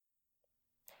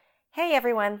Hey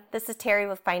everyone, this is Terry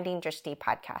with Finding Drishti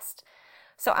podcast.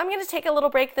 So I'm going to take a little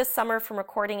break this summer from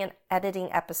recording and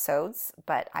editing episodes,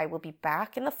 but I will be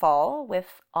back in the fall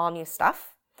with all new stuff.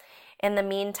 In the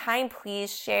meantime,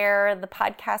 please share the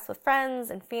podcast with friends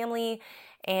and family,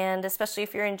 and especially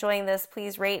if you're enjoying this,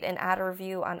 please rate and add a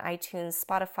review on iTunes,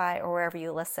 Spotify, or wherever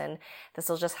you listen. This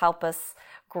will just help us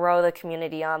grow the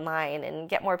community online and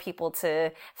get more people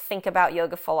to think about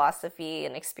yoga philosophy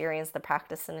and experience the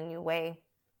practice in a new way.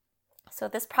 So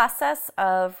this process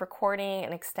of recording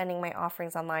and extending my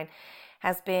offerings online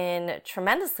has been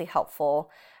tremendously helpful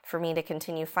for me to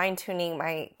continue fine-tuning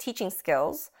my teaching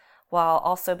skills while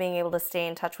also being able to stay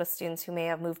in touch with students who may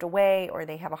have moved away or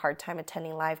they have a hard time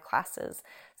attending live classes.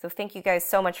 So thank you guys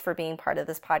so much for being part of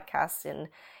this podcast in,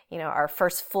 our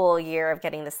first full year of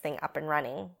getting this thing up and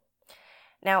running.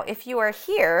 Now, if you are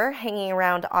here hanging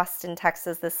around Austin,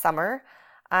 Texas this summer,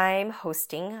 I'm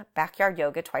hosting backyard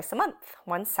yoga twice a month,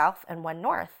 one south and one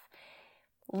north.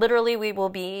 Literally, we will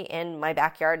be in my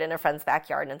backyard in a friend's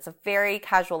backyard, and it's a very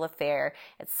casual affair.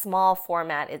 It's small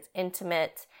format, it's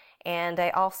intimate, and I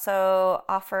also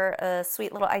offer a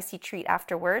sweet little icy treat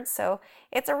afterwards, so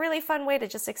it's a really fun way to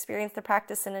just experience the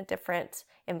practice in a different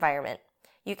environment.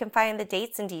 You can find the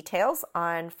dates and details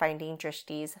on Finding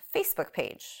Drishti's Facebook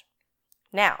page.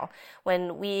 Now,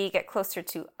 when we get closer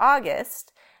to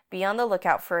August, be on the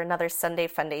lookout for another Sunday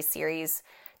Fun Day series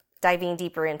diving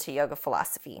deeper into yoga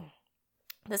philosophy.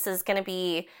 This is going to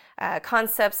be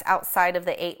concepts outside of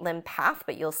the 8-limb path,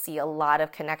 but you'll see a lot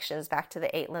of connections back to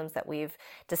the 8 limbs that we've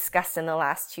discussed in the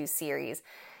last 2 series.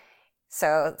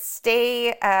 So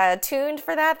stay tuned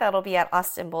for that. That'll be at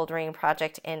Austin Bouldering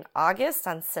Project in August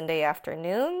on Sunday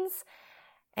afternoons.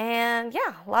 And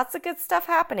yeah, lots of good stuff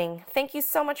happening. Thank you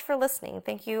so much for listening.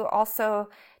 Thank you also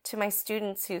to my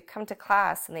students who come to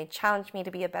class and they challenge me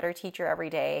to be a better teacher every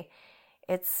day.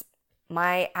 It's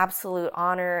my absolute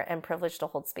honor and privilege to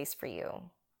hold space for you.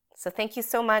 So thank you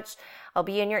so much. I'll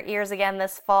be in your ears again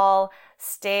this fall.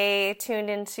 Stay tuned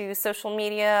into social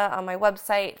media on my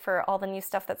website for all the new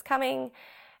stuff that's coming.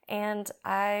 And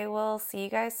I will see you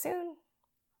guys soon.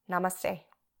 Namaste.